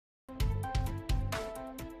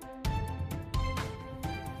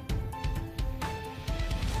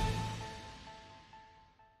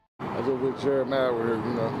I just wish Jeremiah were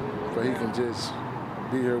here, so he can just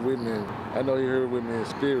be here with me. And I know he's here with me in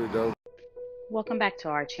spirit, though. Welcome back to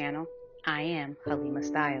our channel. I am Halima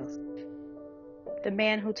Styles. The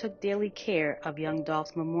man who took daily care of young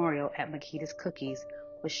Dolph's memorial at Makita's Cookies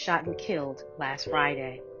was shot and killed last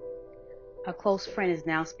Friday. A close friend is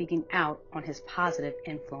now speaking out on his positive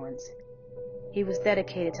influence. He was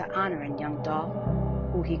dedicated to honoring young Dolph,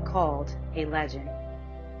 who he called a legend.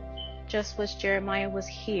 Just wish Jeremiah was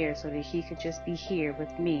here so that he could just be here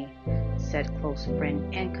with me, said close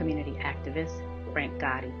friend and community activist Frank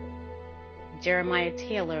Gotti. Jeremiah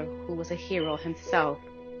Taylor, who was a hero himself,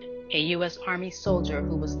 a U.S. Army soldier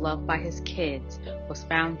who was loved by his kids, was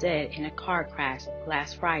found dead in a car crash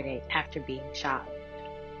last Friday after being shot.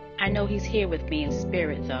 I know he's here with me in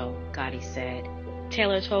spirit, though, Gotti said.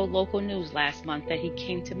 Taylor told local news last month that he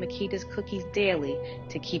came to Makita's Cookies daily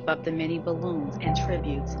to keep up the many balloons and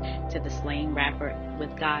tributes to the slain rapper with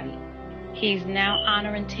Gotti. He's now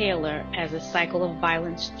honoring Taylor as the cycle of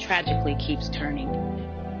violence tragically keeps turning.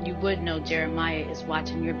 You would know Jeremiah is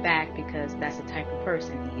watching your back because that's the type of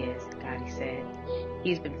person he is, Gotti said.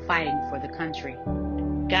 He's been fighting for the country.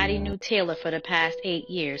 Gotti knew Taylor for the past 8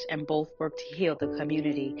 years and both worked to heal the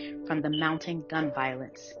community from the mounting gun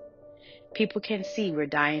violence. People can see we're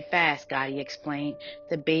dying fast, Gotti explained.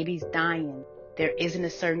 The baby's dying. There isn't a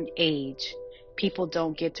certain age. People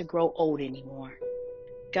don't get to grow old anymore.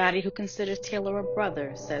 Gotti, who considers Taylor a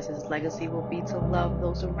brother, says his legacy will be to love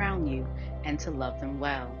those around you and to love them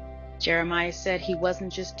well. Jeremiah said he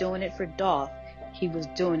wasn't just doing it for Dolph, he was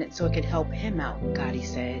doing it so it could help him out, Gotti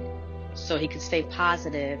said, so he could stay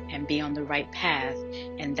positive and be on the right path,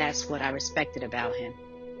 and that's what I respected about him.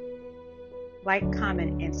 Like,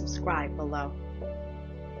 comment, and subscribe below.